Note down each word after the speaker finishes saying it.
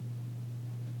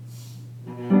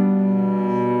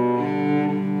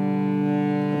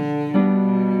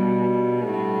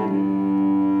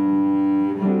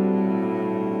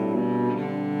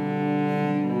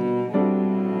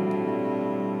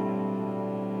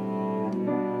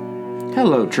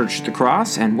Hello, Church of the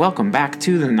Cross, and welcome back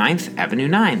to the 9th Avenue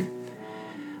 9.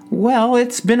 Well,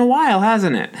 it's been a while,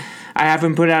 hasn't it? I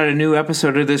haven't put out a new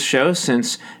episode of this show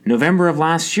since November of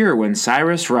last year when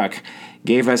Cyrus Ruch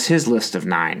gave us his list of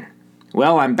 9.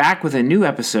 Well, I'm back with a new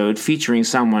episode featuring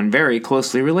someone very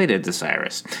closely related to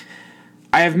Cyrus.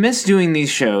 I have missed doing these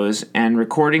shows, and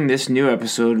recording this new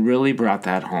episode really brought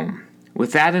that home.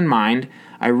 With that in mind,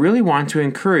 I really want to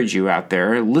encourage you out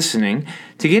there listening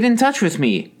to get in touch with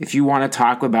me if you want to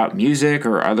talk about music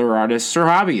or other artists or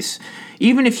hobbies.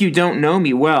 Even if you don't know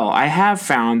me well, I have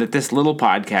found that this little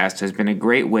podcast has been a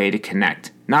great way to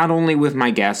connect, not only with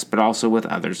my guests, but also with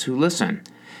others who listen.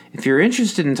 If you're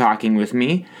interested in talking with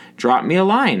me, drop me a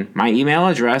line. My email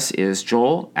address is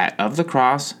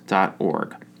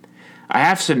joel@ofthecross.org. I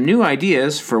have some new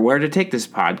ideas for where to take this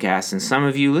podcast, and some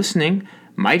of you listening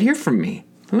might hear from me.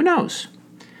 Who knows?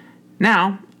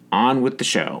 Now, on with the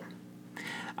show.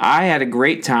 I had a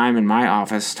great time in my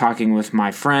office talking with my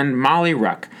friend Molly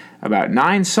Ruch about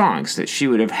 9 songs that she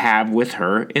would have had with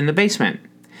her in the basement.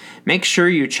 Make sure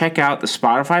you check out the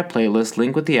Spotify playlist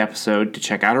link with the episode to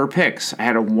check out her picks. I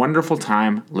had a wonderful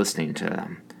time listening to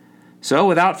them. So,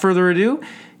 without further ado,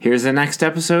 here's the next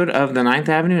episode of the 9th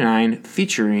Avenue 9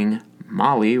 featuring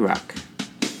Molly Ruch.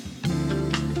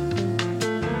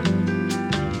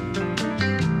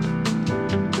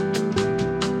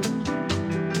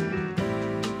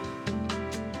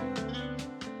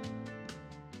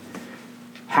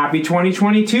 Happy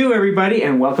 2022, everybody,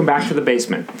 and welcome back to the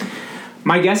basement.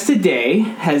 My guest today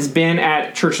has been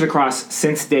at Church of the Cross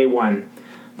since day one.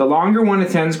 The longer one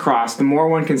attends Cross, the more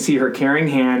one can see her caring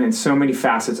hand in so many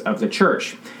facets of the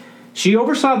church. She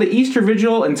oversaw the Easter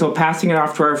Vigil until passing it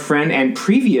off to our friend and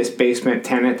previous basement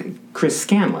tenant, Chris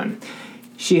Scanlon.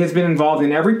 She has been involved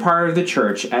in every part of the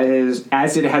church as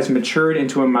it has matured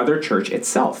into a mother church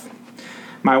itself.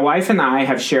 My wife and I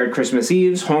have shared Christmas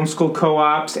Eves, homeschool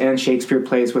co-ops, and Shakespeare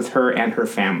plays with her and her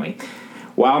family.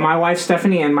 While my wife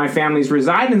Stephanie and my families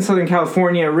reside in Southern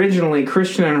California originally,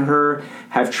 Christian and her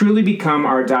have truly become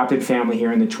our adopted family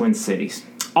here in the Twin Cities.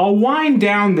 I'll wind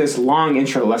down this long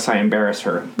intro lest I embarrass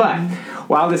her, but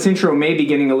while this intro may be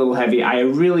getting a little heavy, I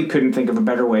really couldn't think of a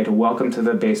better way to welcome to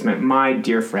the basement my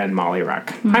dear friend Molly Ruch.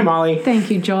 Hi, Molly.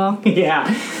 Thank you, Joel.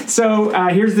 Yeah. So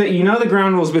here's the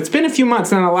ground rules, but it's been a few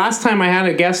months. Now, the last time I had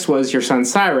a guest was your son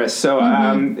Cyrus, so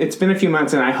it's been a few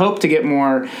months, and I hope to get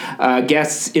more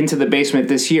guests into the basement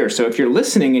this year. So if you're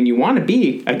listening and you want to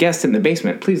be a guest in the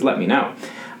basement, please let me know.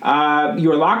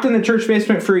 You are locked in the church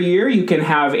basement for a year. You can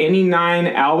have any 9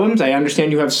 albums. I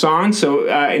understand you have songs, so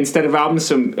instead of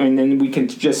albums, and then we can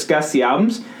discuss the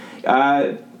albums.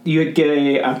 You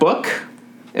get a book,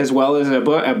 as well as a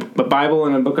Bible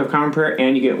and a book of common prayer,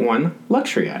 and you get 1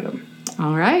 luxury item.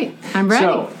 All right, I'm ready.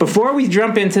 So before we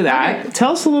jump into that,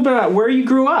 tell us a little bit about where you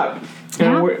grew up.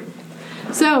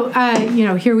 So,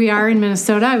 here we are in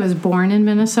Minnesota. I was born in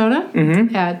Minnesota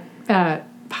at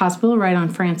hospital right on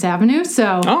France Avenue.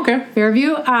 So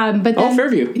Fairview. But then,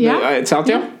 Fairview. Yeah. Southdale?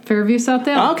 Yeah, Fairview,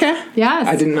 Southdale. Okay. Yes.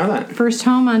 I didn't know that. First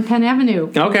home on Penn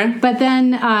Avenue. Okay. But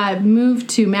then moved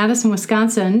to Madison,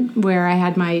 Wisconsin, where I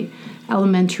had my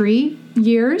elementary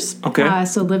years. Okay.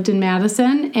 So lived in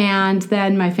Madison, and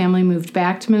then my family moved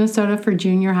back to Minnesota for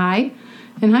junior high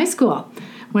and high school.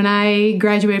 When I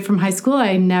graduated from high school,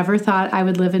 I never thought I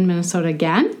would live in Minnesota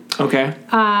again. Okay.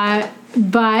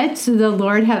 But the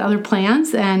Lord had other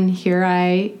plans, and here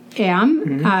I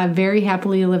am, very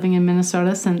happily living in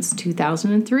Minnesota since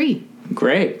 2003.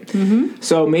 Great.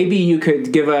 So maybe you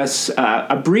could give us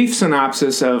a brief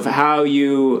synopsis of how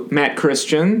you met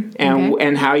Christian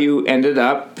and how you ended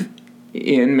up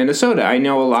in Minnesota. I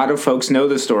know a lot of folks know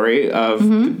the story of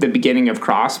the beginning of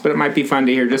Cross, but it might be fun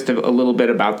to hear just a little bit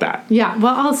about that. Yeah,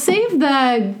 well, I'll save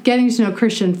the getting to know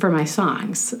Christian for my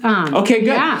songs. Okay, good.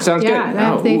 Yeah, sounds good.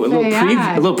 A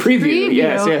little preview.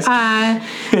 Yes.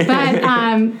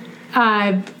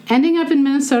 But ending up in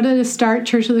Minnesota to start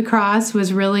Church of the Cross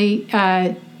was really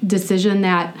a decision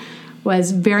that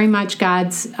was very much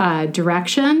God's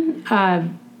direction.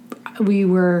 We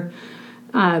were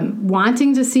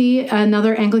wanting to see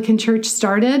another Anglican church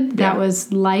started that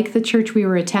was like the church we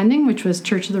were attending, which was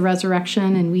Church of the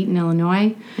Resurrection in Wheaton,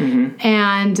 Illinois.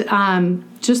 And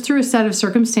just through a set of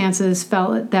circumstances,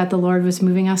 felt that the Lord was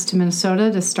moving us to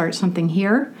Minnesota to start something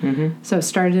here. So it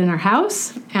started in our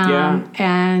house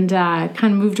and kind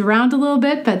of moved around a little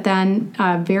bit, but then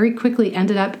very quickly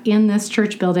ended up in this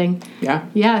church building. Yeah.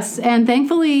 Yes. And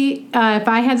thankfully, if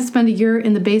I had to spend a year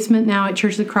in the basement now at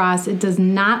Church of the Cross, it does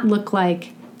not look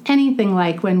like anything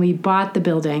like when we bought the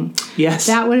building. Yes.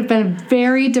 That would have been a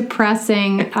very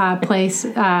depressing place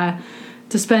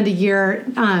to spend a year.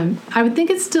 I would think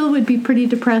it still would be pretty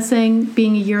depressing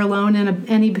being a year alone in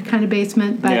any kind of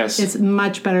basement, but it's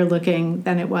much better looking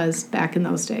than it was back in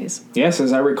those days. Yes,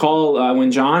 as I recall,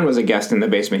 when John was a guest in the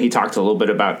basement, he talked a little bit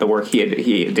about the work he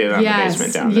did on the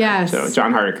basement down there. Yes. So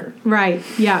John Hardiker. Right.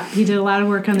 Yeah, he did a lot of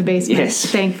work on the basement,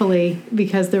 thankfully,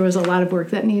 because there was a lot of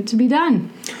work that needed to be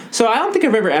done. So I don't think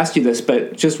I've ever asked you this,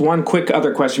 but just one quick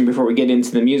other question before we get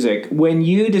into the music. When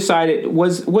you decided,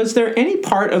 was there any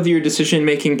part of your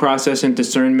decision-making process and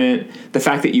discernment, the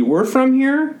fact that you were from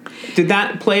here? Did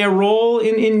that play a role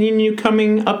in you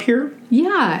coming up here?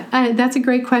 Yeah, that's a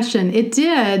great question. It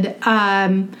did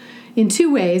in two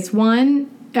ways.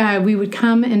 One, we would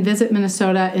come and visit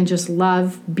Minnesota and just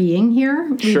love being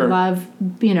here. We love,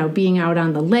 being out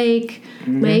on the lakes,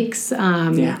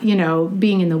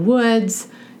 being in the woods,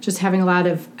 just having a lot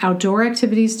of outdoor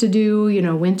activities to do,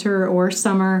 winter or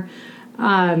summer.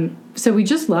 So we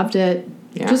just loved it,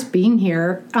 just being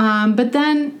here. But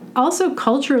then also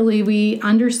culturally, we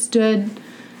understood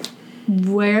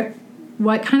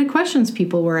what kind of questions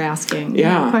people were asking.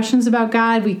 Questions about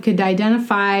God we could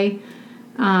identify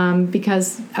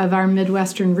because of our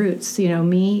Midwestern roots.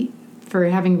 Me, for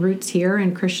having roots here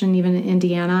and Christian even in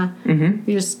Indiana,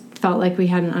 we just felt like we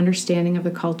had an understanding of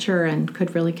the culture and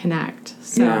could really connect.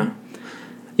 So.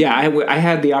 I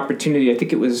had the opportunity. I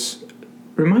think it was.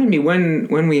 Remind me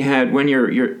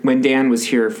when Dan was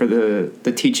here for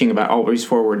the teaching about Always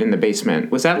Forward in the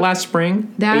basement. Was that last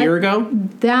spring? A year ago?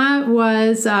 That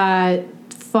was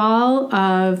fall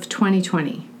of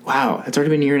 2020. Wow, it's already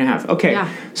been a year and a half. Okay,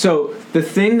 so the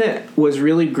thing that was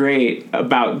really great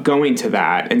about going to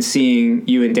that and seeing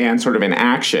you and Dan sort of in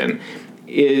action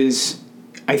is,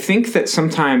 I think that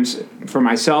sometimes for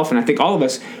myself, and I think all of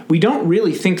us, we don't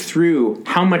really think through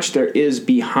how much there is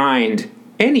behind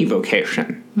any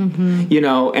vocation,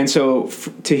 and so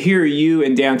to hear you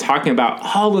and Dan talking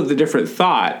about all of the different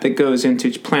thought that goes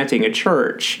into planting a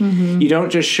church, you don't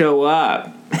just show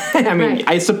up. I mean,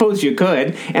 I suppose you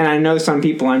could, and I know some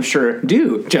people, I'm sure,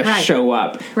 do just show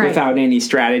up without any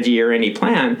strategy or any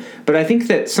plan. But I think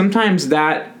that sometimes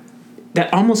that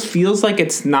almost feels like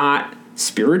it's not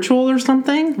spiritual or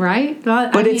something, right?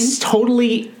 But it's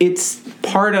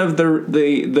part of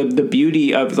the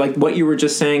beauty of, like, what you were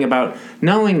just saying about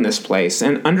knowing this place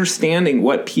and understanding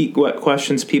what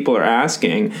questions people are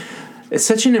asking. It's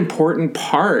such an important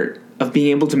part of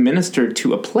being able to minister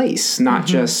to a place, not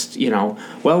just, we're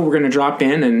going to drop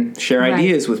in and share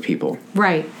ideas with people.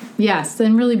 Right. Yes,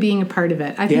 and really being a part of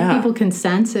it. I think people can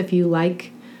sense if you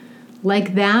like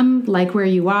them, like where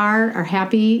you are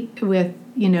happy with,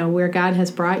 where God has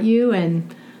brought you,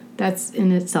 and that's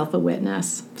in itself a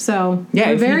witness. So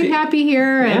we're very happy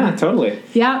here. And, totally.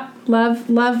 Yeah, love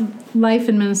life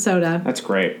in Minnesota. That's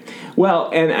great. Well,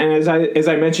 and as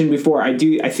I mentioned before, I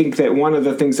think that one of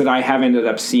the things that I have ended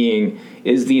up seeing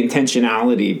is the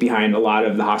intentionality behind a lot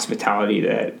of the hospitality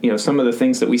that, some of the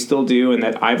things that we still do and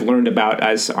that I've learned about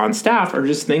as on staff are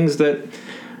just things that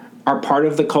are part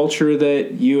of the culture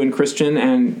that you and Christian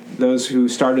and those who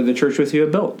started the church with you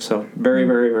have built. So very,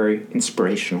 very, very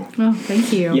inspirational. Oh,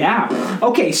 thank you. Yeah.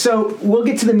 Okay, so we'll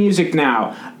get to the music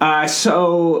now.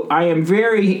 So I am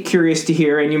very curious to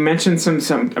hear, and you mentioned some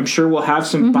I'm sure we'll have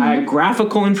some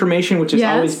biographical information, which is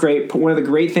always great. One of the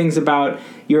great things about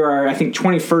your, I think,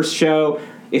 21st show,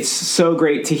 it's so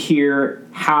great to hear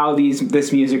how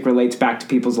this music relates back to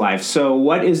people's lives. So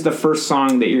what is the first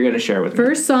song that you're going to share with me?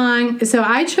 First song, so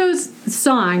I chose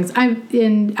songs.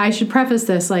 I should preface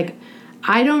this,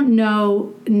 I don't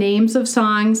know names of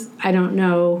songs. I don't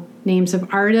know names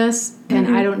of artists,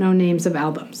 and I don't know names of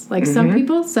albums. Some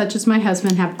people, such as my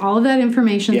husband, have all of that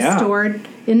information stored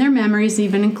in their memories,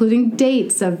 even including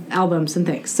dates of albums and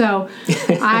things. So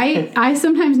I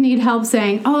sometimes need help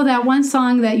saying, oh, that one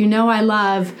song that I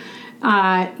love,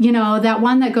 that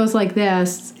one that goes like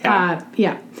this. But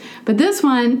this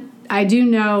one, I do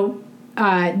know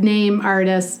name,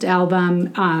 artist,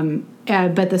 album,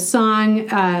 but the song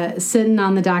Sitting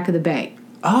on the Dock of the Bay.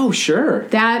 Oh, sure.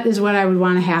 That is what I would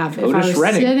want to have. Otis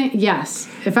Redding. Yes.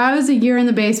 If I was a year in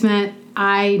the basement,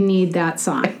 I need that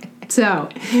song. So,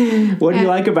 what do you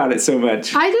like about it so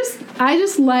much? I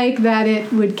just like that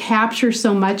it would capture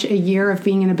so much a year of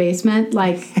being in a basement,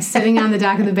 sitting on the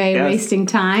dock of the bay, wasting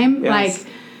time. Yes.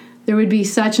 There would be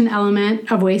such an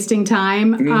element of wasting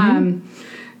time.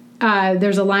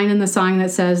 There's a line in the song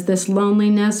that says, "This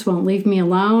loneliness won't leave me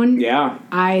alone." Yeah.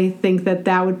 I think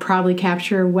that would probably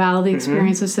capture well the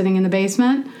experience of sitting in the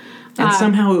basement. And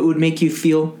somehow it would make you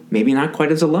feel maybe not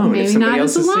quite as alone if somebody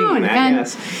else is singing that.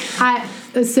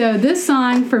 So this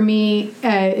song for me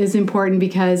is important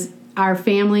because our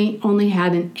family only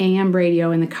had an AM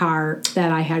radio in the car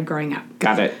that I had growing up.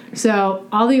 Got it. So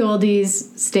all the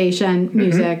oldies station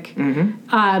music.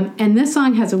 And this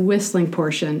song has a whistling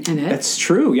portion in it. That's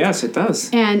true. Yes, it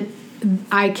does. And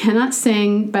I cannot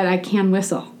sing, but I can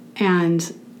whistle. And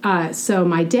so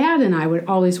my dad and I would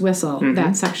always whistle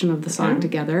that section of the song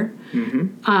together.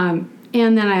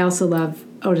 And then I also love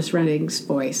Otis Redding's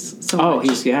voice so much.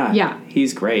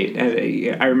 He's great.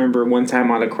 And I remember one time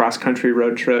on a cross-country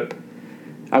road trip,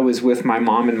 I was with my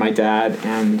mom and my dad,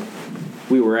 and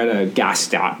we were at a gas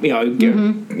stop,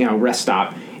 rest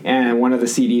stop, and one of the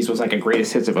CDs was like a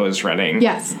greatest hits of Otis Redding.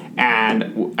 Yes.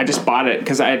 And I just bought it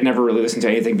because I had never really listened to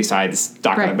anything besides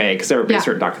Dock of the Bay, because everybody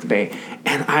started Dock of the Bay.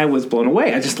 And I was blown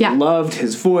away. I just loved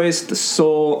his voice, the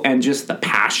soul, and just the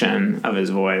passion of his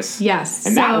voice. Yes.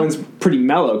 And that one's pretty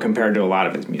mellow compared to a lot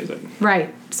of his music.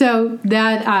 Right. So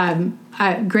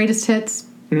that greatest hits,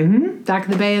 Dock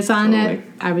of the Bay is on it.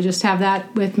 I would just have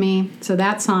that with me. So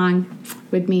that song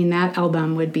would mean that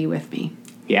album would be with me.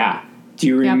 Yeah. Do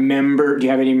you remember, do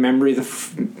you have any memory the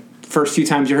first few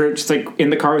times you heard it, just like in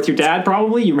the car with your dad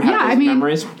probably? You have those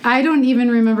memories? I don't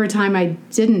even remember a time I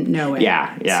didn't know it.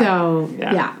 Yeah. So,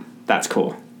 That's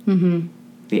cool. The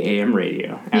AM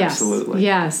radio. Absolutely.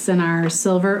 Yes, and our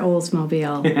silver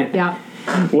Oldsmobile. Yeah.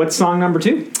 What's song number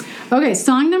 2? Okay,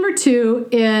 song number 2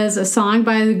 is a song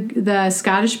by the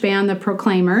Scottish band The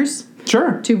Proclaimers.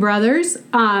 Sure. 2 brothers.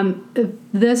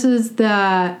 This is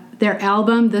their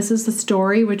album, This Is the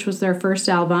Story, which was their first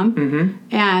album.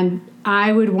 And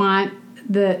I would want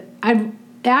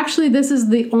actually, this is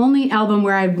the only album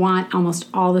where I'd want almost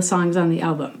all the songs on the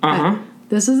album. But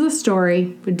This Is the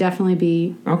Story would definitely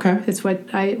be. Okay. It's why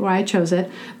I chose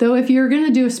it. Though if you're going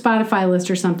to do a Spotify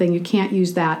list or something, you can't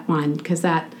use that one because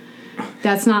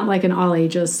that's not like an all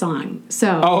ages song.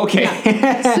 So. Oh, okay.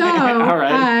 Yeah. So all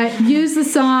right. Use the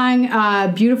song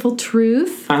 "Beautiful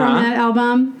Truth" from that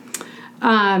album.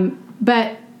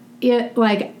 But it,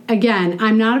 like, again,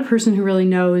 I'm not a person who really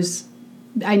knows.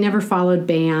 I never followed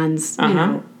bands,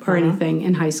 or anything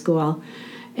in high school.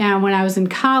 And when I was in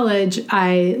college,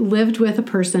 I lived with a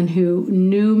person who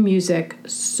knew music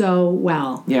so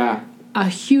well. Yeah. A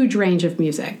huge range of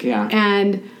music. Yeah.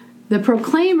 And The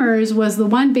Proclaimers was the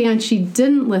one band she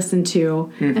didn't listen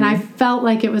to, and I felt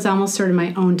like it was almost sort of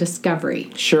my own discovery.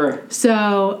 Sure.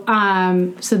 So,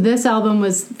 so this album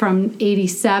was from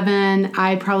 '87.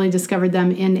 I probably discovered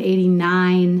them in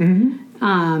 '89.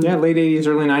 Late '80s,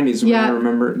 early '90s. When I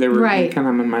remember they were kind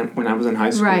of when I was in high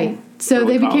school. Right. So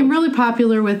they became really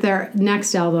popular with their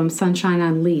next album, Sunshine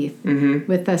on Leith,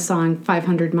 with the song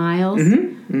 500 Miles.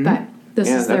 But this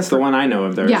is that's the one I know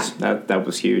of theirs. Yeah. That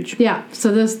was huge. Yeah.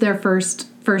 So this is their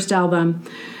first album.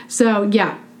 So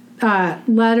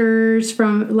Letter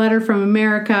from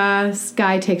America,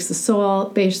 Sky Takes the Soul.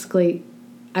 Basically,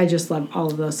 I just love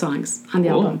all of those songs on the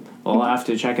album. Well, I'll have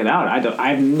to check it out.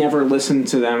 I've never listened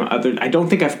to them I don't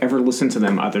think I've ever listened to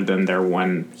them other than their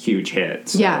one huge hit.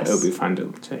 So it would be fun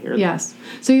to hear them. Yes.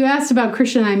 So you asked about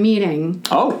Christian and I meeting.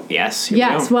 Oh, yes.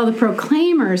 Yes. Well, The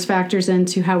Proclaimers factors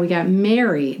into how we got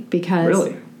married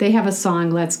because they have a song,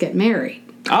 Let's Get Married.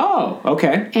 Oh,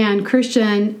 okay. And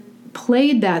Christian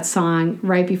played that song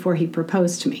right before he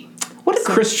proposed to me. What a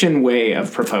Christian way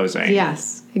of proposing.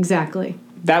 Yes, exactly.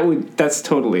 That's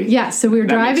totally. Yeah, so we were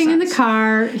driving in the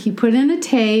car. He put in a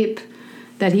tape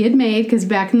that he had made, because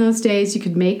back in those days you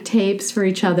could make tapes for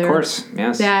each other. Of course,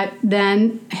 yes. That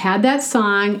then had that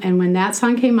song, and when that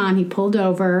song came on, he pulled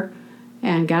over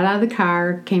and got out of the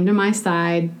car, came to my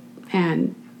side,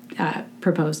 and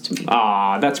proposed to me.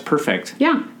 Aw, that's perfect.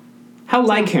 Yeah. How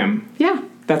like him. Yeah.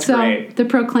 That's great. The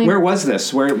Proclaimers. Where was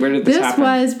this? Where did this happen?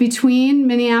 This was between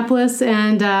Minneapolis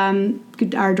and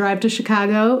our drive to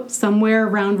Chicago, somewhere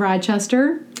around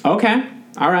Rochester. Okay.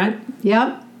 All right.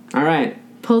 Yep. All right.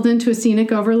 Pulled into a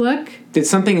scenic overlook. Did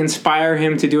something inspire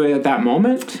him to do it at that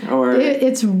moment, or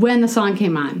it's when the song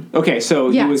came on? Okay, so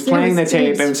he was playing the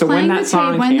tape, and so when that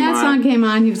song came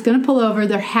on, he was going to pull over.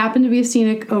 There happened to be a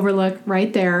scenic overlook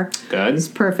right there. Good. It's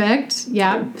perfect.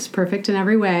 Yeah, it's perfect in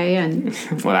every way, and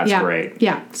well, that's great.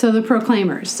 Yeah. So The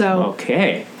Proclaimers. So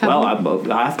okay. Well,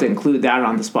 I'll have to include that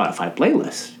on the Spotify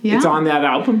playlist. Yeah. It's on that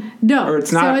album. No, or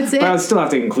it's not. But I'll still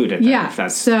have to include it. Yeah.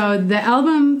 So the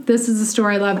album, This Is the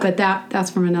Story I Love, but that's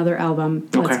from another album.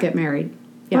 Let's Get Married.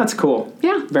 Yeah. That's cool.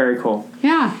 Yeah. Very cool.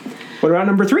 Yeah. What about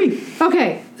number 3?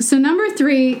 Okay. So number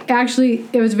 3, actually,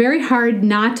 it was very hard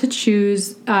not to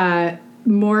choose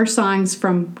more songs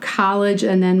from college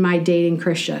and then my dating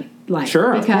Christian life.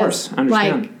 Sure, of course.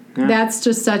 Understand. That's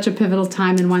just such a pivotal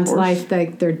time in one's life.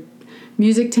 Like their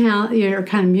music talent, or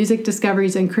kind of music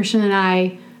discoveries. And Christian and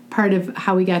I, part of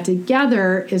how we got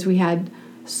together is we had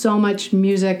so much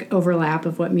music overlap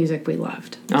of what music we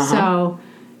loved. So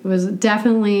it was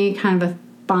definitely kind of a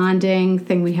bonding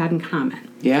thing we had in common.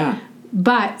 Yeah.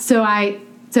 But so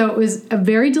it was a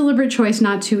very deliberate choice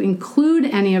not to include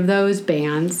any of those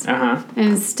bands. And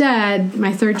instead,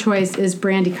 my third choice is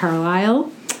Brandi Carlile.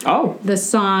 Oh. The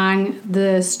song,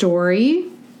 The Story.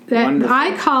 That Wonderful.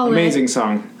 I call amazing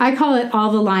song. I call it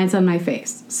All the Lines on My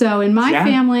Face. So in my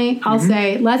family, I'll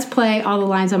say, let's play All the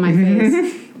Lines on My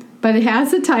Face. But it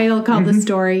has a title called The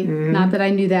Story. Not that I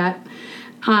knew that.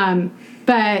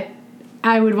 But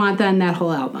I would want then that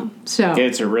whole album. So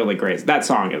it's a really great. That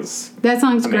song's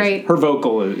amazing. great. Her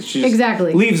vocal is she just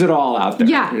exactly leaves it all out there.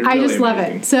 Yeah, it's I really just love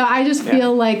amazing. it. So I just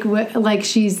feel like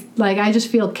she's like I just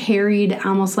feel carried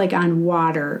almost like on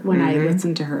water when I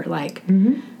listen to her. Like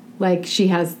she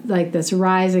has like this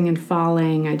rising and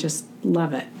falling. I just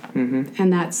love it.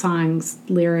 And that song's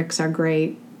lyrics are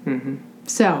great.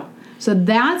 So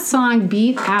that song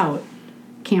beat out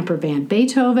Camper Van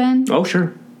Beethoven. Oh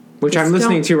sure. Which I'm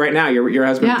listening to right now. Your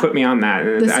husband put me on that.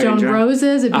 The Stone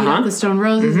Roses. It beat out the Stone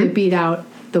Roses. It beat out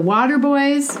the Water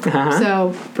Boys.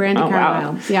 So Brandi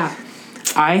Carlile. Wow. Yeah.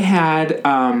 I had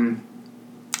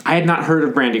not heard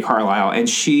of Brandi Carlile, and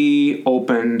she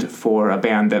opened for a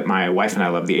band that my wife and I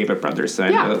love, the Avett Brothers,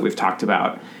 that I know that we've talked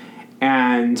about,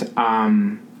 and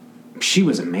she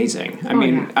was amazing.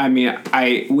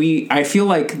 I feel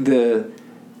like the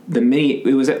mini.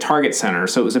 It was at Target Center,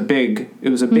 so it was a big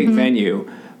venue.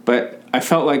 But I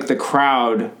felt like the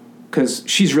crowd, because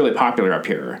she's really popular up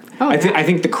here. I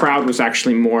think the crowd was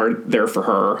actually more there for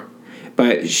her.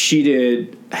 But she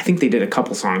did. I think they did a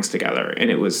couple songs together,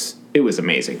 and it was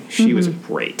amazing. She was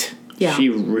great. Yeah. She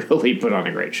really put on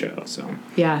a great show. So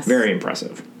very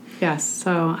impressive. Yes.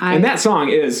 So and that song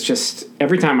is just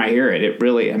every time I hear it, it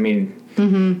really. I mean,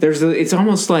 it's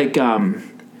almost like.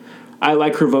 I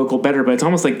like her vocal better, but it's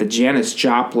almost like the Janis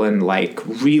Joplin, like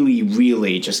really,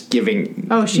 really just giving.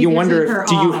 Oh, she. You wonder if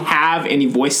do you have any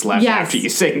voice left after you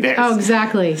sing this? Oh,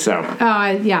 exactly. So.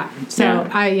 Yeah. So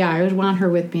I would want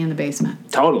her with me in the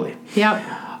basement. Totally. Yep.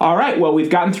 All right. Well, we've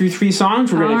gotten through 3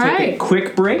 songs. We're going to take a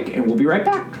quick break, and we'll be right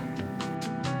back.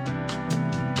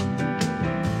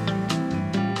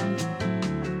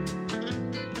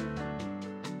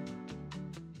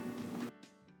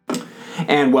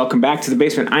 And welcome back to the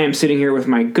basement. I am sitting here with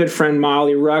my good friend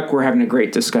Molly Ruch. We're having a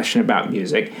great discussion about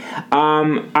music.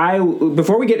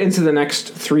 Before we get into the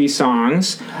next 3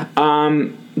 songs,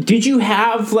 did you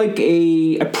have like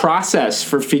a process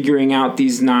for figuring out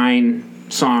these 9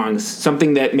 songs?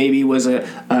 Something that maybe was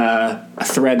a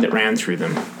thread that ran through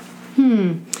them?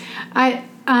 I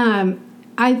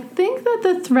think that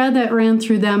the thread that ran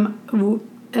through them,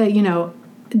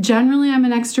 generally I'm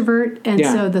an extrovert, and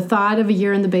so the thought of a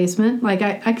year in the basement, like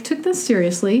I took this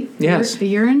seriously. Yes. A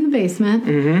year in the basement.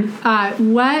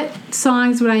 What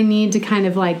songs would I need to kind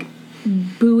of like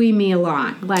buoy me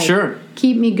along? Like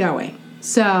keep me going.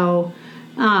 So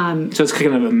it's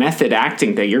kind of a method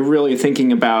acting thing. You're really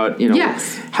thinking about,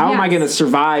 how am I going to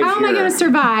survive How am I going to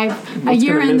survive a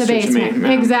year in the basement?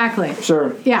 Exactly.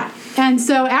 Sure. Yeah. And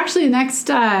so actually the next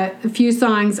few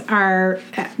songs are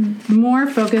more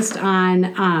focused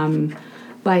on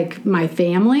like my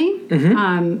family,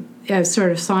 as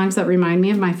sort of songs that remind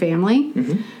me of my family,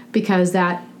 because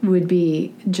that would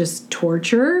be just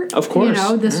torture. Of course.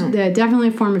 Definitely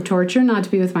a form of torture not to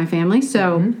be with my family.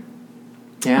 So,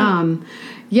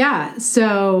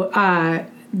 So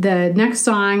the next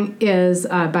song is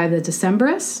by the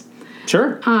Decemberists.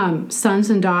 Sure. Sons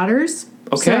and Daughters.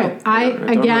 Okay. So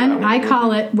I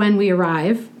call it When We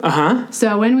Arrive.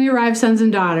 So When We Arrive, Sons and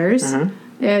Daughters.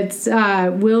 It's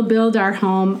We'll Build Our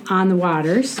Home on the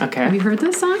Waters. Okay. Have you heard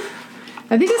this song?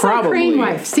 I think it's like Crane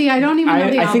Wife. See, I don't even know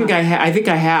the album. I think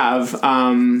I have.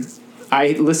 I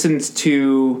listened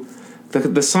to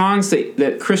the songs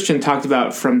that Christian talked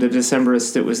about from the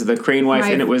Decemberists. It was the Crane Wife,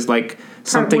 and it was like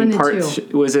something part 1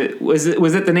 and 2. Was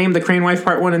it the name, the Crane Wife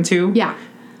Part 1 and 2? Yeah.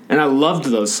 And I loved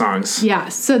those songs. Yeah.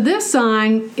 So this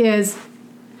song is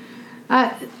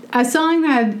a song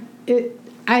that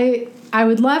I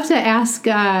would love to ask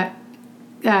the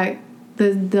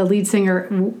lead singer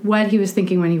what he was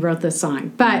thinking when he wrote this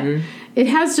song. But it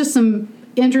has just some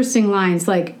interesting lines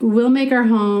like, we'll make our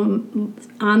home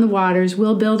on the waters,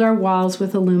 we'll build our walls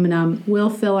with aluminum, we'll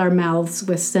fill our mouths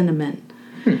with cinnamon.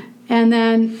 And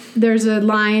then there's a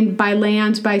line, by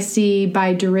land, by sea,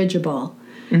 by dirigible.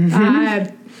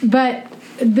 But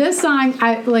this song,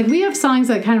 we have songs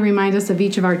that kind of remind us of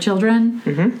each of our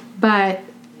children, but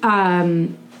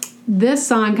this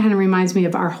song kind of reminds me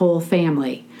of our whole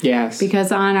family. Yes.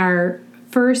 Because on our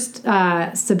first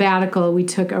sabbatical, we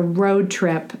took a road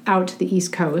trip out to the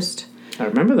East Coast. I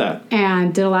remember that.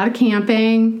 And did a lot of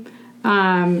camping,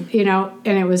 and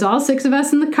it was all 6 of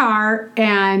us in the car.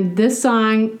 And this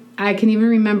song, I can even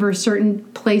remember certain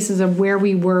places of where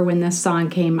we were when this song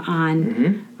came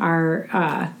on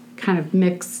our kind of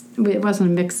mix. It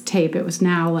wasn't a mix tape. It was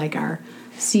now like our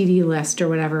CD list or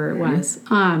whatever it was.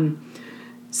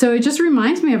 So it just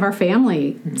reminds me of our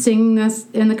family singing this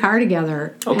in the car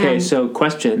together. Okay, so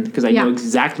question, because I know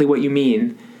exactly what you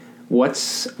mean.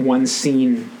 What's one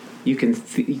scene you can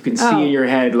see in your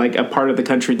head, like a part of the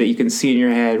country that you can see in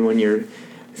your head when you're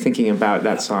thinking about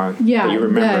that song that you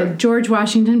remember? The George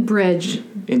Washington Bridge.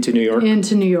 Into New York?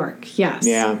 Into New York, yes.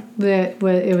 Yeah. It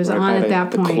was right on at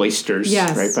that point. The cloisters,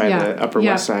 yes, right by the Upper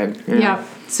West Side. Yeah.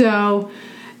 So...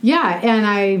 yeah,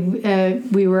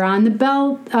 and we were on the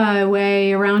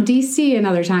Beltway around D.C.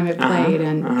 another time it played,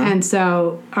 and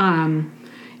so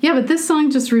but this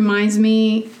song just reminds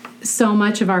me so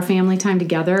much of our family time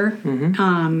together,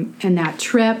 and that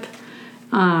trip.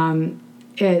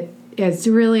 It's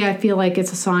really, I feel like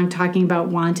it's a song talking about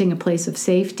wanting a place of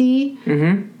safety,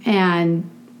 and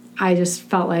I just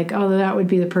felt like, that would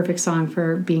be the perfect song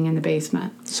for being in the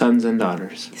basement. Sons and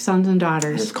Daughters. Sons and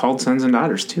Daughters. And it's called Sons and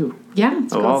Daughters, too. Yeah,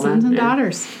 it's called Sons and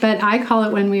Daughters. But I call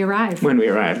it When We Arrive. When We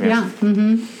Arrive, yes.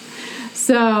 Yeah.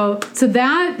 So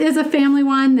that is a family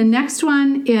one. The next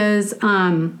one is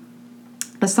a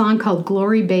song called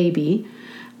Glory Baby.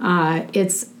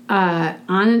 It's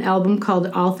on an album called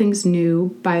All Things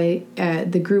New by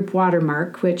the group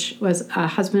Watermark, which was a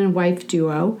husband and wife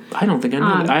duo. I don't think I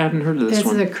know that. I haven't heard of this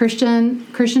one. It's a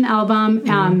Christian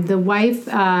album. The wife,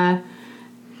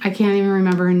 I can't even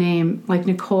remember her name, like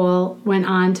Nicole, went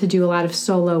on to do a lot of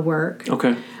solo work.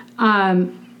 Okay.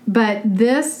 But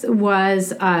this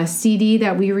was a CD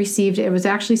that we received. It was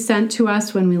actually sent to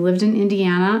us when we lived in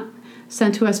Indiana,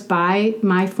 sent to us by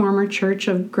my former church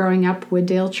of growing up,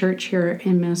 Wooddale Church here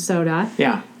in Minnesota.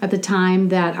 Yeah. At the time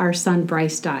that our son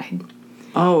Bryce died.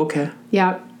 Oh, okay.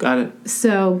 Yeah. Got it.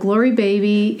 So Glory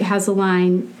Baby has a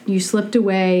line, "You slipped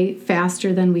away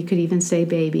faster than we could even say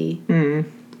baby."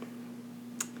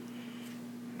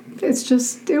 It's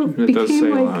just, it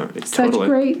became like such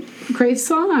a great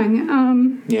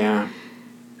song.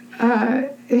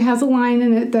 It has a line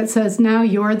in it that says, "Now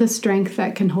you're the strength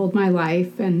that can hold my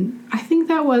life." And I think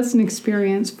that was an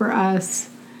experience for us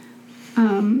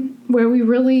where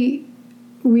we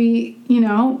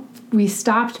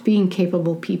stopped being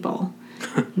capable people.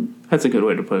 That's a good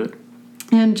way to put it.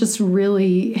 And just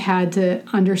really had to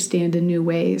understand in new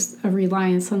ways of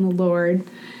reliance on the Lord.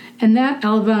 And that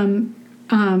album,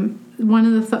 one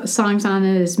of the songs on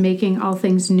it is Making All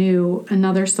Things New.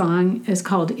 Another song is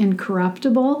called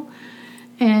Incorruptible.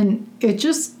 And it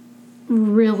just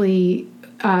really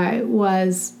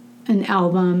was an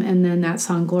album. And then that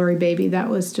song, Glory Baby, that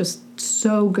was just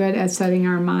so good at setting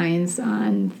our minds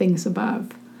on things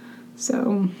above.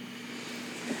 So...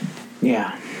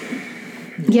 yeah.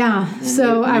 And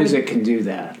so music can do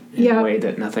that in a way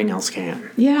that nothing else can.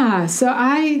 Yeah. So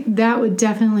that would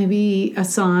definitely be a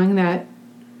song that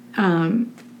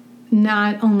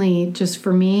not only just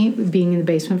for me being in the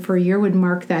basement for a year would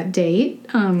mark that date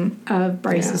of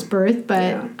Bryce's birth,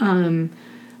 but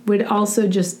would also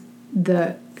just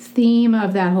the theme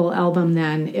of that whole album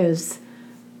then is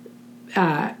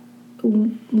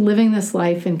living this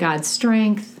life in God's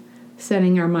strength,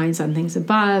 setting our minds on things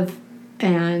above,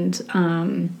 and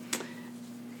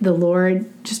the Lord,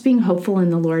 just being hopeful in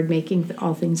the Lord, making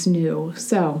all things new.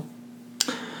 So,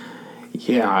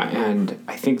 yeah, and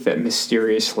I think that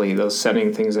mysteriously, those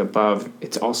setting things above,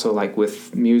 it's also like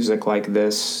with music like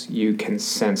this, you can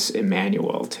sense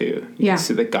Emmanuel too. You can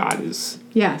see that God is.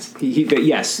 Yes.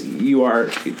 Yes, you are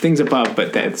things above,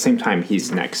 but at the same time,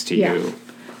 He's next to you.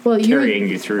 Well, carrying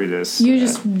you through this. You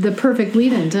just the perfect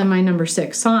lead-in to my number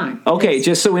 6 song. Okay,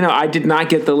 just so we know, I did not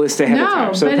get the list ahead of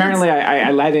time. So apparently I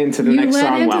led into the next song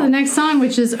well. You led into the next song,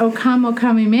 which is O Come,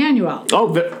 Emmanuel.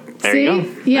 Oh, there you go.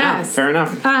 Yes. Yeah, fair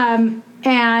enough.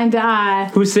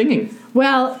 Who's singing?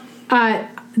 Well,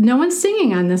 no one's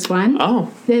singing on this one.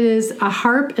 Oh. It is a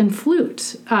harp and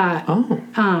flute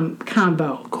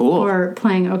combo. Cool. For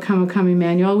playing O Come,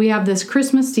 Emmanuel. We have this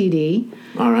Christmas CD.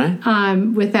 All right.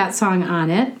 With that song on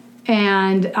it.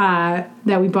 And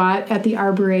that we bought at the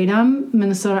Arboretum,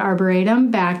 Minnesota Arboretum,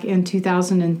 back in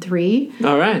 2003.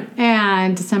 All right.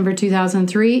 And December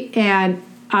 2003. And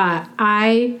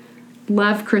I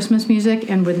love Christmas music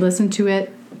and would listen to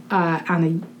it on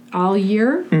an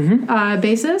all-year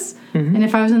basis. Mm-hmm. And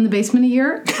if I was in the basement a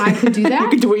year, I could do that. You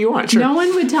could do what you want, sure. No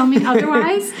one would tell me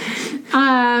otherwise.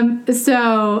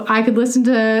 So I could listen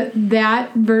to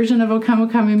that version of O Come, O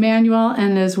Come Emmanuel,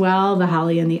 and as well The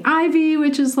Holly and the Ivy,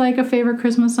 which is like a favorite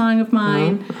Christmas song of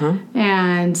mine,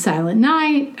 and Silent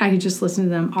Night. I could just listen to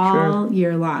them all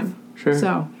year long. Sure.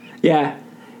 So yeah,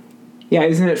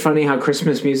 isn't it funny how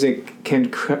Christmas music can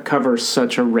cover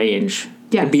such a range?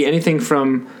 Yes. It could be anything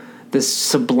from this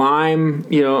sublime,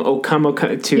 O Come,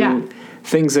 to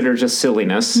things that are just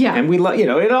silliness. Yeah. And we love,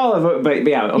 it all of it. But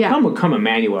yeah, O Come, O Come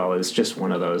Emmanuel is just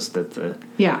one of those that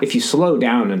if you slow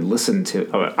down and listen to,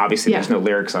 obviously there's no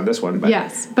lyrics on this one, but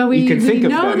but you can think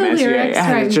of know them the as lyrics,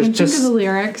 right? We can think of the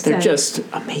lyrics. They're just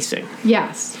amazing.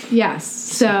 Yes.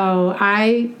 So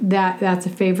that's a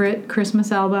favorite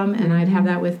Christmas album, and I'd have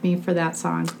that with me for that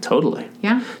song. Totally.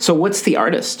 Yeah. So what's the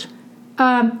artist?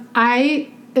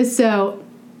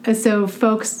 So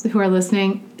folks who are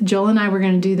listening, Joel and I were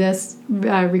going to do this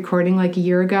recording like a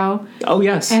year ago. Oh,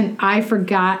 yes. And I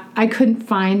forgot. I couldn't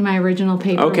find my original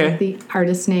paper with the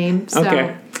artist name. So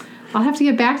I'll have to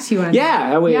get back to you on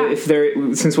that. That way,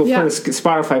 since we'll put a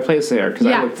Spotify playlist there, because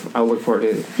I'll look forward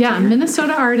to it. Yeah,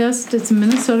 Minnesota artist. It's a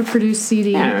Minnesota produced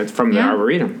CD. Yeah, it's from the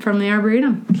Arboretum. From the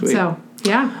Arboretum. Sweet. So,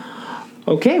 yeah.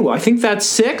 Okay, well, I think that's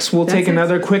 6. We'll take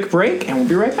another quick break, and we'll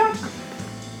be right back.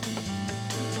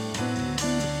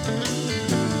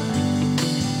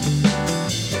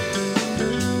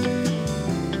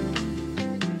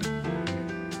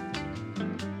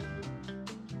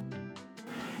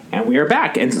 And we are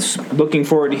back, and looking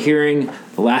forward to hearing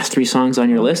the last 3 songs on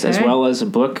your list, as well as a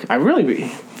book. I'm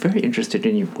really very interested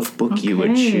in what book you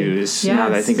would choose, now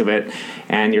that I think of it,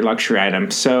 and your luxury item.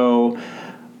 So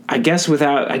I guess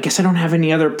I don't have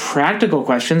any other practical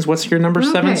questions. What's your number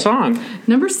 7 song?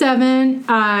 Number 7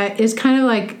 is kind of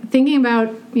like thinking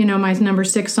about, my number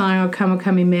 6 song, O Come, O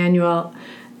Come Emmanuel.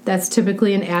 That's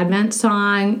typically an Advent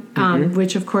song,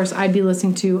 which, of course, I'd be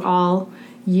listening to all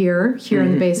year here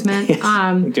in the basement.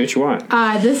 Do what you want.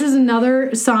 This is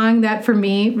another song that for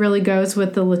me really goes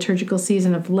with the liturgical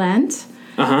season of Lent.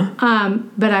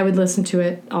 But I would listen to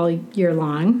it all year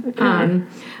long.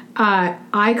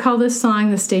 I call this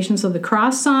song the Stations of the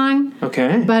Cross song.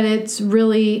 Okay. But it's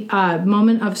really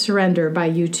Moment of Surrender by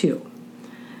U2.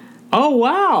 Oh,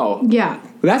 wow. Yeah.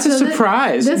 That's a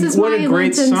surprise. This is what my a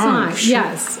great Lenten song.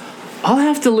 Yes. I'll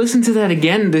have to listen to that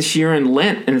again this year in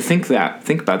Lent and think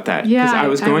about that. Yeah, because I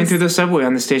was going through the subway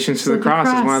on the Stations to the Cross.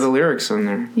 It's one of the lyrics on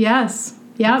there. Yes.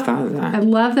 Yep. I thought of that. I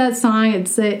love that song.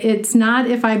 It's not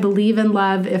if I believe in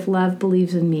love, if love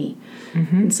believes in me.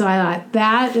 And so I thought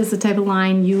that is the type of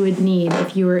line you would need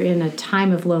if you were in a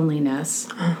time of loneliness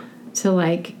to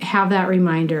have that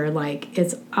reminder,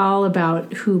 it's all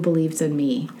about who believes in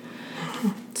me.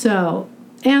 So,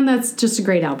 and that's just a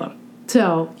great album.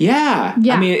 So yeah.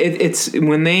 I mean, it's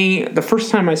when the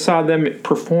first time I saw them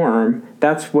perform,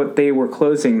 that's what they were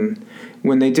closing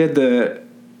when they did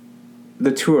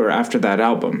the tour after that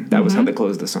album. That was how they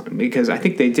closed the song, because I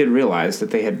think they did realize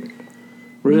that they had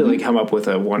really come up with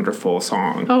a wonderful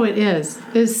song. Oh, it is.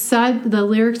 The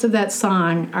lyrics of that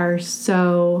song are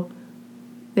so,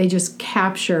 they just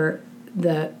capture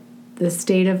the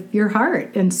state of your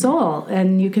heart and soul,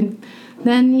 and you can.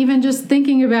 Then even just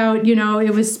thinking about, it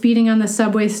was speeding on the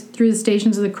subway through the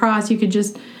Stations of the Cross, you could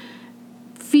just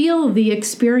feel the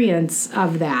experience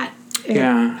of that.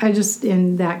 Yeah.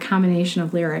 In that combination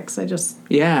of lyrics,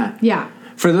 Yeah. Yeah.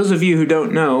 For those of you who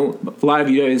don't know, a lot of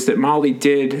you know is that Molly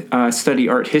did study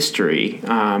art history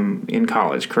in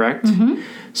college, correct? Mm-hmm.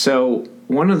 So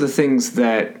one of the things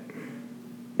that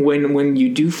when you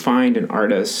do find an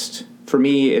artist, for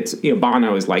me, it's,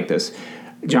 Bono is like this.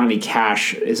 Johnny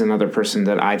Cash is another person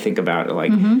that I think about,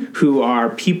 who are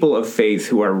people of faith,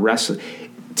 who are wrestling.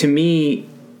 To me,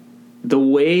 the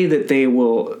way that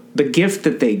the gift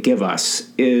that they give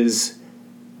us is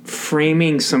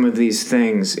framing some of these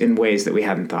things in ways that we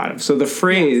hadn't thought of. So the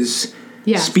phrase,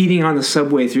 speeding on the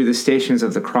subway through the Stations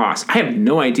of the Cross, I have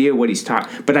no idea what he's taught,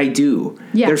 but I do.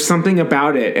 Yes. There's something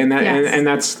about it, and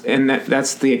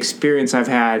that's the experience I've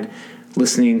had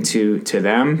listening to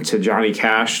them, to Johnny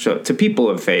Cash, to people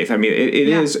of faith. I mean, it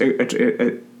is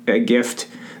a gift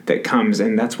that comes,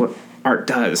 and that's what art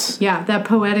does. Yeah, that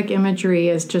poetic imagery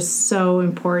is just so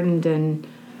important in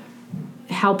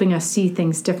helping us see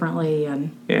things differently.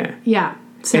 And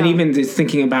so. And even just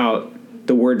thinking about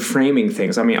the word framing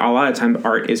things. I mean, a lot of times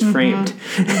art is framed.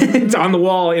 It's on the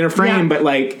wall in a frame, but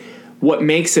what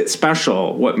makes it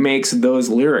special, what makes those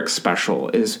lyrics special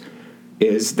is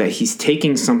that he's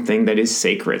taking something that is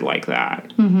sacred like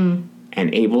that and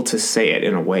able to say it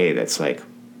in a way that's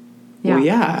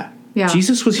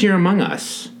Jesus was here among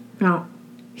us. Yeah.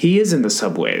 He is in the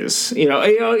subways.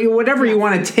 Whatever you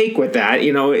want to take with that,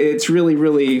 it's really,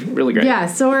 really, really great. Yeah.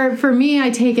 So for me,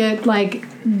 I take it like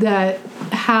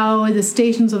how the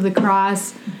Stations of the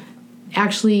Cross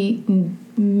actually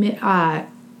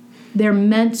they're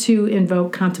meant to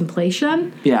invoke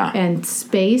contemplation, and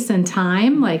space and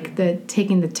time, like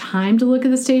taking the time to look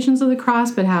at the Stations of the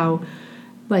Cross, but how,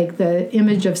 like, the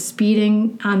image of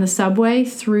speeding on the subway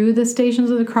through the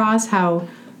Stations of the Cross, how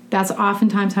that's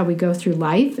oftentimes how we go through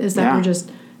life, is that we're just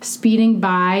speeding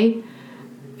by,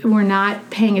 we're not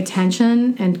paying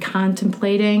attention and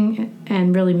contemplating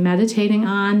and really meditating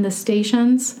on the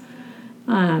stations.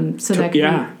 So that could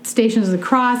be Stations of the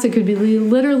Cross. It could be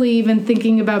literally even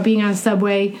thinking about being on a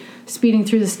subway, speeding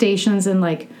through the stations, and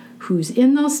like who's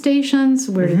in those stations,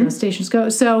 where do those stations go.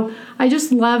 So I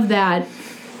just love that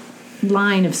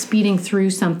line of speeding through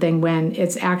something when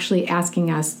it's actually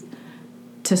asking us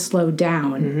to slow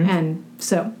down. And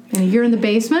so in a year in the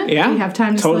basement, we have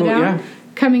time to slow down. Yeah.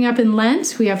 Coming up in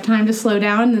Lent, we have time to slow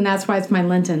down, and that's why it's my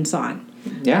Lenten song.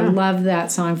 Yeah. I love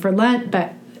that song for Lent,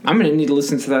 but I'm going to need to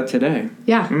listen to that today.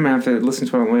 Yeah. I'm going to have to listen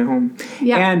to it on the way home.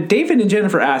 Yeah. And David and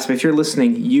Jennifer asked me, if you're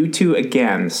listening, U2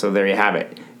 again. So there you have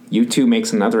it. U2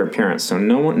 makes another appearance. So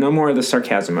no more of the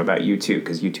sarcasm about U2,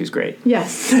 because U2's great.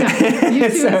 Yes. Yeah. U2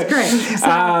 is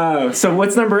great. So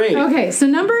what's number 8? Okay. So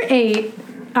number 8,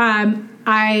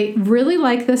 I really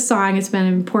like this song. It's been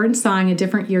an important song in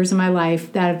different years of my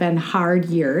life that have been hard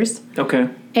years. Okay.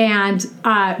 And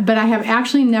but I have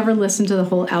actually never listened to the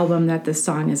whole album that this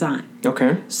song is on.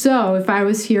 Okay. So if I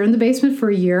was here in the basement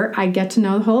for a year, I'd get to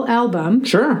know the whole album.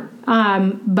 Sure.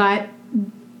 But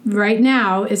right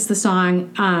now it's the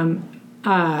song.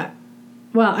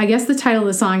 Well, I guess the title of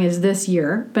the song is This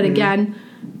Year, but again,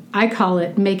 I call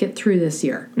it Make It Through This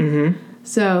Year.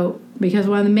 So because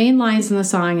one of the main lines in the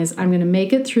song is, I'm going to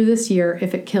make it through this year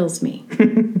if it kills me.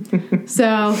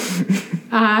 So.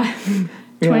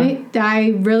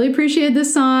 I really appreciated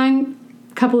this song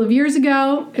a couple of years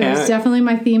ago. It was definitely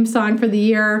my theme song for the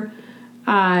year.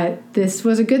 This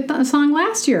was a good song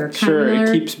last year.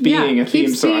 It keeps being a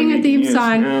theme song. Being a theme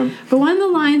song. Yeah. But one of the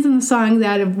lines in the song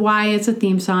that of why it's a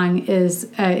theme song is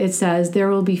it says, there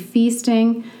will be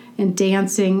feasting and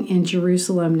dancing in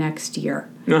Jerusalem next year.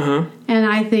 And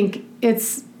I think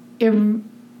it's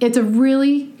a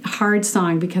really hard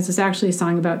song because it's actually a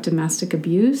song about domestic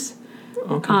abuse.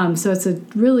 Okay. So it's a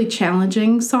really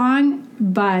challenging song,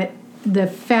 but the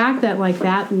fact that like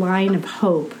that line of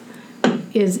hope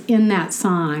is in that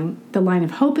song, the line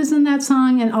of hope is in that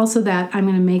song, and also that I'm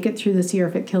going to make it through this year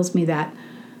if it kills me, that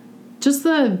just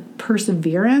the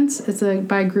perseverance. It's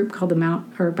by a group called the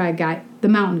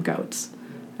Mountain Goats.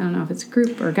 I don't know if it's a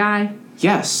group or a guy.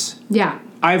 Yes. Yeah.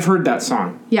 I've heard that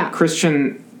song. Yeah.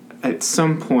 Christian at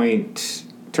some point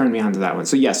turned me onto that one.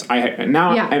 So yes,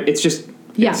 it's just.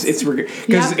 Yes, it's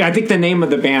because I think the name of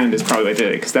the band is probably what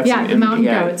did it, because that's the Mountain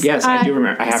Goats. Yes, I do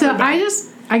remember. I have heard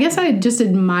that. I guess I just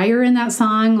admire in that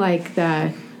song like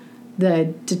the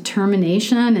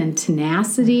determination and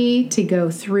tenacity to go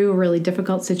through a really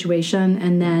difficult situation,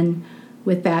 and then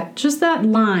with that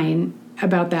line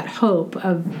about that hope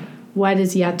of what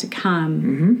is yet to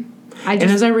come. And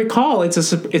as I recall,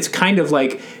 it's kind of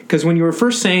like, because when you were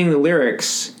first saying the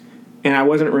lyrics, and I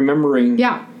wasn't remembering.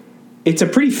 Yeah. It's a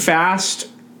pretty fast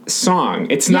song.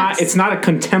 It's not a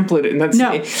contemplative. And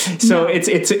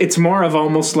it's more of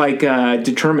almost like a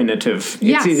determinative.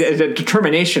 Yes. It's a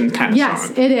determination kind of song.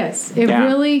 Yes, it is. It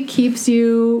really keeps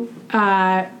you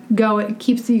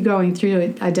going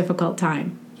through a difficult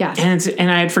time. Yes. And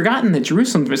I had forgotten that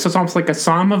Jerusalem. So it's almost like a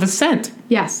psalm of ascent.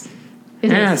 Yes.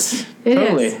 It is.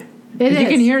 Totally. It is.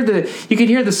 You can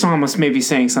hear the psalmist maybe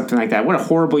saying something like that. What a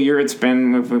horrible year it's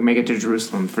been if we make it to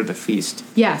Jerusalem for the feast.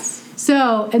 Yes.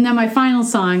 So, and then my final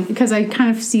song, because I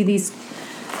kind of see these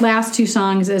last two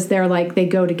songs as they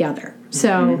go together.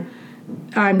 So,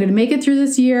 I'm going to make it through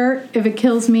this year. If it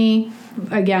kills me,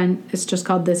 again, it's just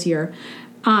called This Year.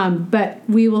 But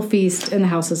we will feast in the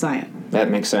house of Zion. That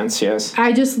makes sense, yes.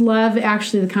 I just love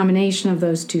actually the combination of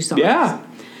those two songs. Yeah.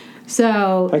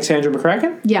 So, like Sandra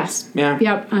McCracken? Yes. Yeah.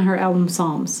 Yep, on her album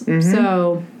Psalms.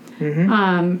 So,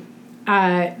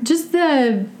 just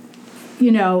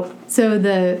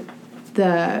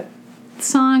the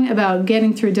song about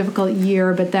getting through a difficult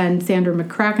year, but then Sandra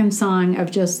McCracken's song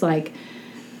of just like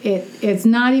it's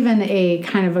not even a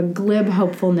kind of a glib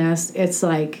hopefulness. It's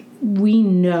like we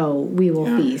know we will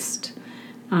feast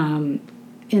in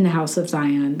the house of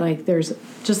Zion. Like there's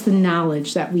just the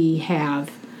knowledge that we have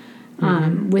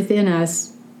within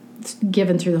us,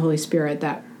 given through the Holy Spirit,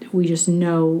 that we just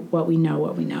know what we know,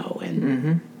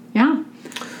 and yeah.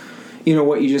 You know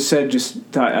what you just said. Just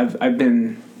thought I've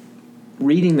been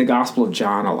reading the Gospel of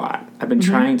John a lot. I've been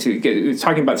trying to it's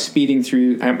talking about speeding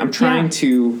through. I'm trying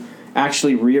to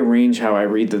actually rearrange how I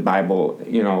read the Bible.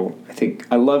 I think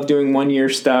I love doing 1 year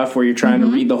stuff where you're trying to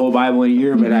read the whole Bible in a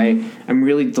year, but I'm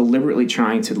really deliberately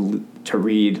trying to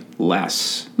read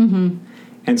less.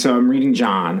 And so I'm reading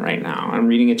John right now. I'm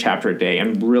reading a chapter a day.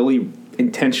 I'm really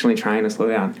intentionally trying to slow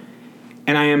down.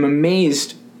 And I am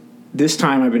amazed this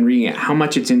time I've been reading it how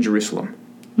much it's in Jerusalem.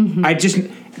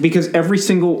 Because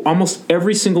almost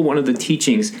every single one of the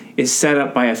teachings is set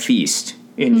up by a feast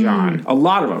in John. A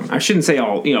lot of them. I shouldn't say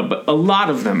all, but a lot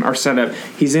of them are set up.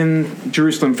 He's in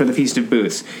Jerusalem for the Feast of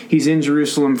Booths. He's in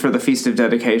Jerusalem for the Feast of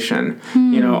Dedication.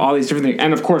 All these different things.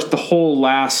 And of course, the whole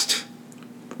last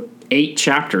 8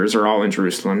 chapters are all in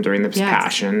Jerusalem during the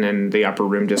Passion and the Upper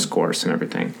Room Discourse and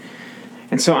everything.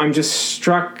 And so I'm just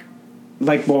struck,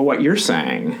 what you're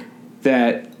saying,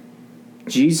 that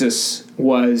Jesus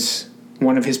was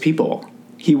one of his people.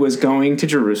 He was going to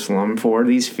Jerusalem for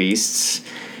these feasts,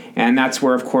 and that's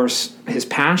where, of course, his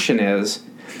passion is.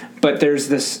 But there's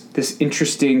this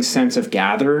interesting sense of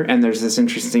gather, and there's this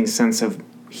interesting sense of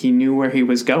he knew where he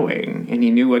was going, and he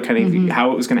knew what kind of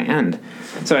how it was going to end.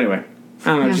 So anyway, I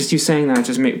don't know. Just you saying that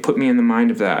just put me in the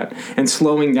mind of that, and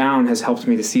slowing down has helped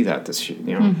me to see that this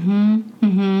year.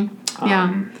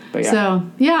 But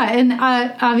and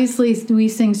obviously we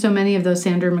sing so many of those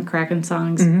Sandra McCracken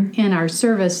songs in our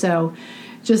service. So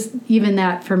just even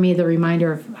that for me, the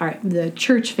reminder of the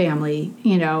church family,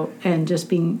 and just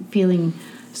feeling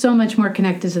so much more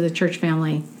connected to the church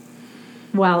family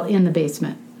while in the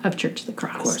basement of Church of the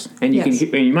Cross. Of course, and you can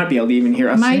you might be able to even hear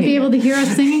us. Might be able to hear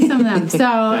us singing some of them. So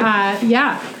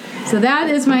so that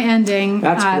is my ending.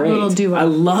 That's great. Little duo. I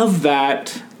love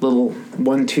that little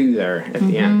 1-2 there at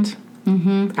the end.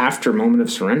 After moment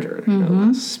of surrender,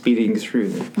 speeding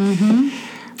through.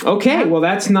 Okay, well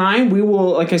that's 9. We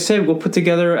will, like I said, we'll put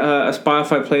together a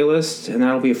Spotify playlist, and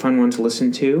that'll be a fun one to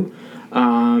listen to.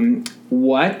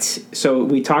 So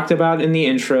we talked about in the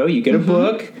intro, you get a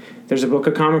book. There's a Book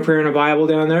of Common Prayer and a Bible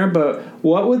down there, but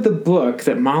what would the book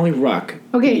that Molly Ruch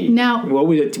be? Now what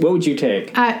would you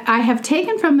take? I have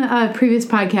taken from a previous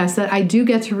podcast that I do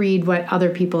get to read what other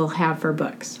people have for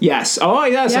books. Yes. Oh,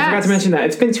 yes. I forgot to mention that.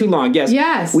 It's been too long. Yes.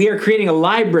 Yes. We are creating a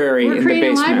library in the basement. We're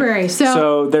creating a library.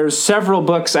 So there's several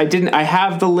books. I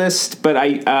have the list, but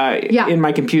in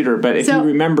my computer. But if you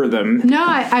remember them, no,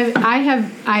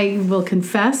 I will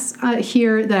confess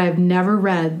here that I've never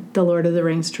read the Lord of the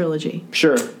Rings trilogy.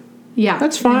 Sure. Yeah,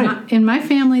 that's fine. In my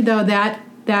family, though, that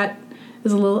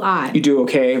is a little odd. You do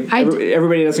okay.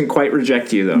 Everybody doesn't quite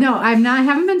reject you, though. No, I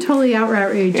haven't been totally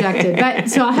outright rejected, but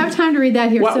so I'll have time to read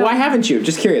that here. Why haven't you?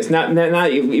 Just curious. Not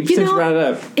since you brought it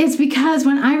up. It's because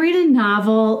when I read a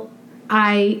novel,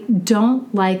 I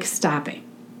don't like stopping.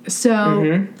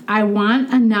 So I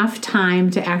want enough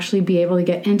time to actually be able to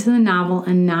get into the novel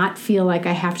and not feel like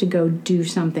I have to go do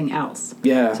something else.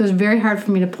 Yeah. So it's very hard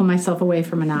for me to pull myself away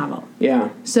from a novel. Yeah.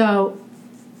 So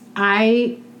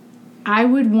I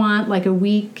would want like a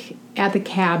week at the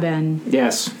cabin.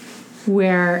 Yes.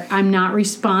 Where I'm not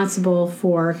responsible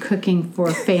for cooking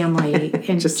for family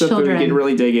and just children. So you can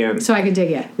really dig in. So I can dig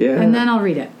in. Yeah. And then I'll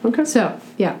read it. Okay. So,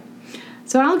 yeah.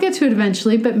 So I'll get to it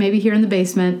eventually, but maybe here in the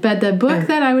basement. But the book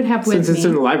that I would have with me... Since it's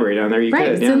in the library down there, you could.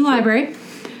 It's in the library.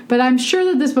 But I'm sure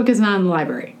that this book is not in the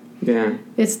library. Yeah.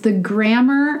 It's The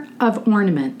Grammar of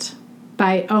Ornament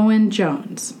by Owen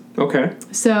Jones. Okay.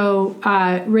 So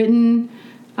written,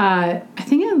 I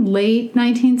think in late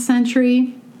 19th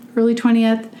century, early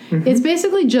 20th. It's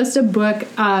basically just a book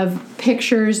of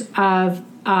pictures of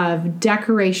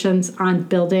decorations on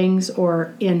buildings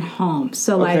or in homes.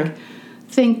 So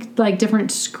think like different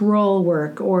scroll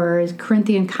work or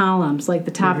Corinthian columns, like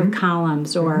the top of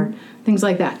columns or things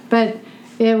like that. But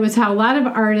it was how a lot of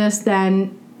artists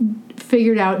then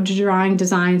figured out drawing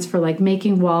designs for like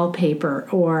making wallpaper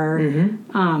or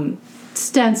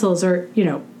stencils or,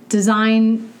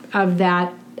 design of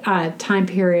that time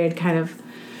period, kind of,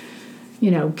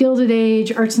 Gilded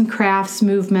Age, arts and crafts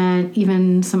movement,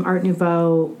 even some Art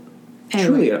Nouveau. Anyway.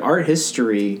 Truly an art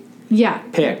history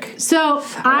pick. So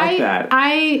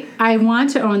I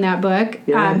want to own that book.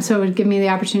 Yeah. So it would give me the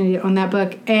opportunity to own that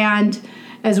book. And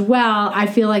as well, I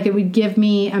feel like it would give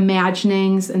me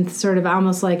imaginings and sort of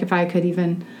almost like if I could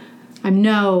even...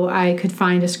 I could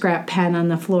find a scrap pen on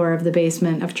the floor of the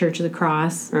basement of Church of the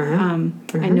Cross. I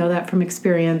know that from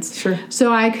experience. Sure.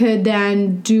 So I could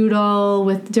then doodle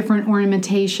with different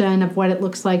ornamentation of what it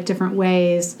looks like different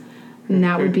ways, and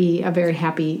that would be a very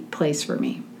happy place for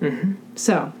me.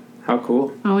 So. How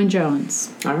cool. Owen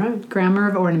Jones. All right. Grammar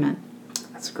of Ornament.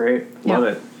 That's great. Love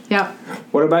it. Yep.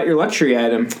 What about your luxury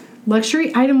item?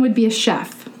 Luxury item would be a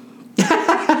chef.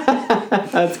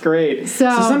 That's great. So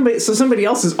somebody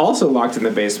else is also locked in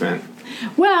the basement.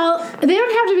 Well, they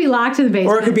don't have to be locked in the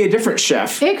basement. Or it could be a different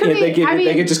chef. It could be.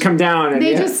 They could just come down and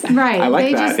right. I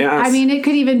like that. Yes. I mean, it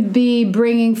could even be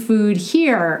bringing food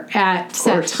here at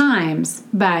set times,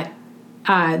 but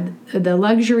the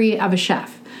luxury of a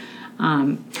chef.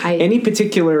 Any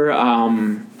particular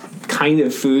kind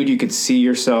of food you could see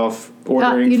yourself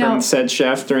ordering from said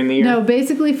chef during the year? No,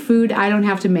 basically food I don't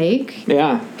have to make.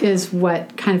 Yeah. Is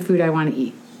what kind of food I want to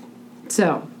eat.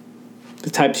 So. The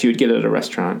types you would get at a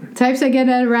restaurant. Types I get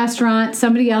at a restaurant,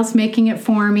 somebody else making it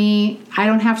for me. I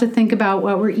don't have to think about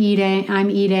what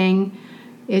I'm eating.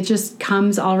 It just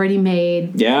comes already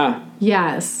made. Yeah.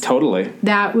 Yes. Totally.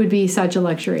 That would be such a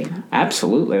luxury.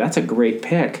 Absolutely. That's a great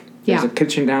pick. There's a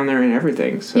kitchen down there and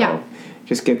everything. So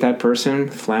just get that person,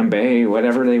 flambe,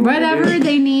 whatever they want. Whatever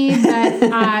they need.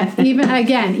 But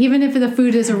even if the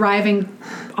food is arriving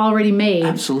already made.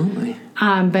 Absolutely.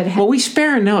 But we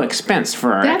spare no expense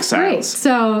for our that's exiles. Great.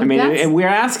 So I mean, and we're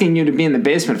asking you to be in the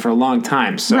basement for a long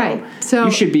time, so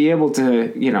you should be able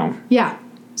to, Yeah.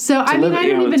 So I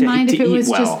don't even mind if it was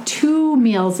just 2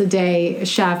 meals a day,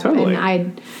 chef. Totally.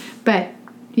 But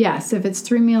yes, if it's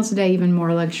 3 meals a day, even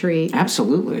more luxury.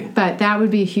 Absolutely. But that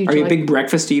would be a huge. Are you a big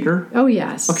breakfast eater? Oh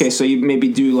yes. Okay, so you maybe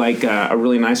do like a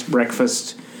really nice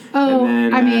breakfast. Oh,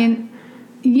 and then,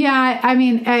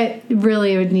 it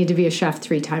really would need to be a chef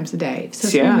 3 times a day. So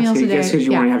 3 meals a day. Because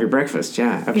you want to have your breakfast.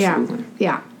 Yeah, absolutely.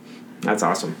 Yeah. That's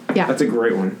awesome. Yeah. That's a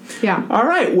great one. Yeah. All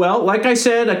right. Well, like I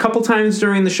said, a couple times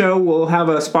during the show, we'll have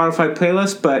a Spotify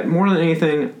playlist, but more than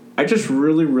anything, I just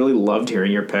really, really loved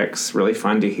hearing your picks. Really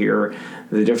fun to hear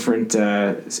the different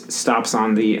stops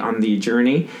on the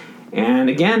journey. And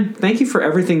again, thank you for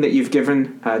everything that you've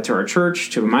given to our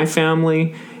church, to my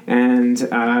family, and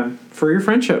for your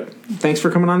friendship. Thanks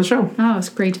for coming on the show. Oh, it's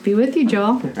great to be with you,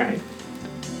 Joel. All right.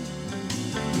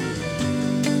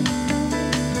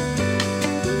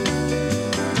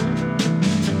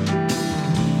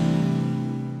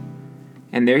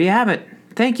 And there you have it.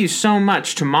 Thank you so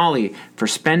much to Molly for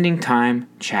spending time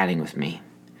chatting with me.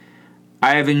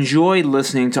 I have enjoyed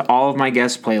listening to all of my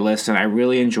guest playlists, and I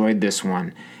really enjoyed this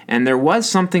one. And there was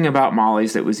something about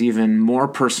Molly's that was even more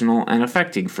personal and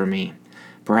affecting for me.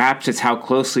 Perhaps it's how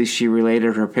closely she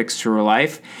related her picks to her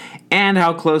life, and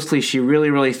how closely she really,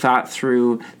 really thought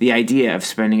through the idea of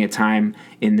spending a time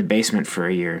in the basement for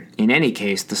a year. In any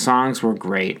case, the songs were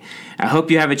great. I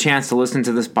hope you have a chance to listen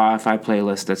to the Spotify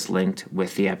playlist that's linked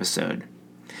with the episode.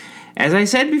 As I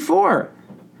said before,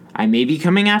 I may be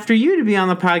coming after you to be on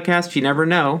the podcast. You never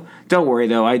know. Don't worry,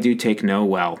 though. I do take no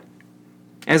well.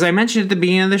 As I mentioned at the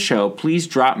beginning of the show, please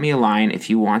drop me a line if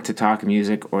you want to talk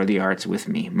music or the arts with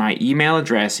me. My email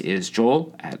address is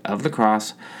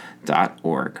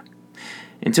joel@ofthecross.org.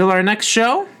 Until our next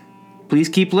show, please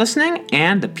keep listening,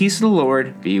 and the peace of the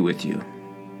Lord be with you.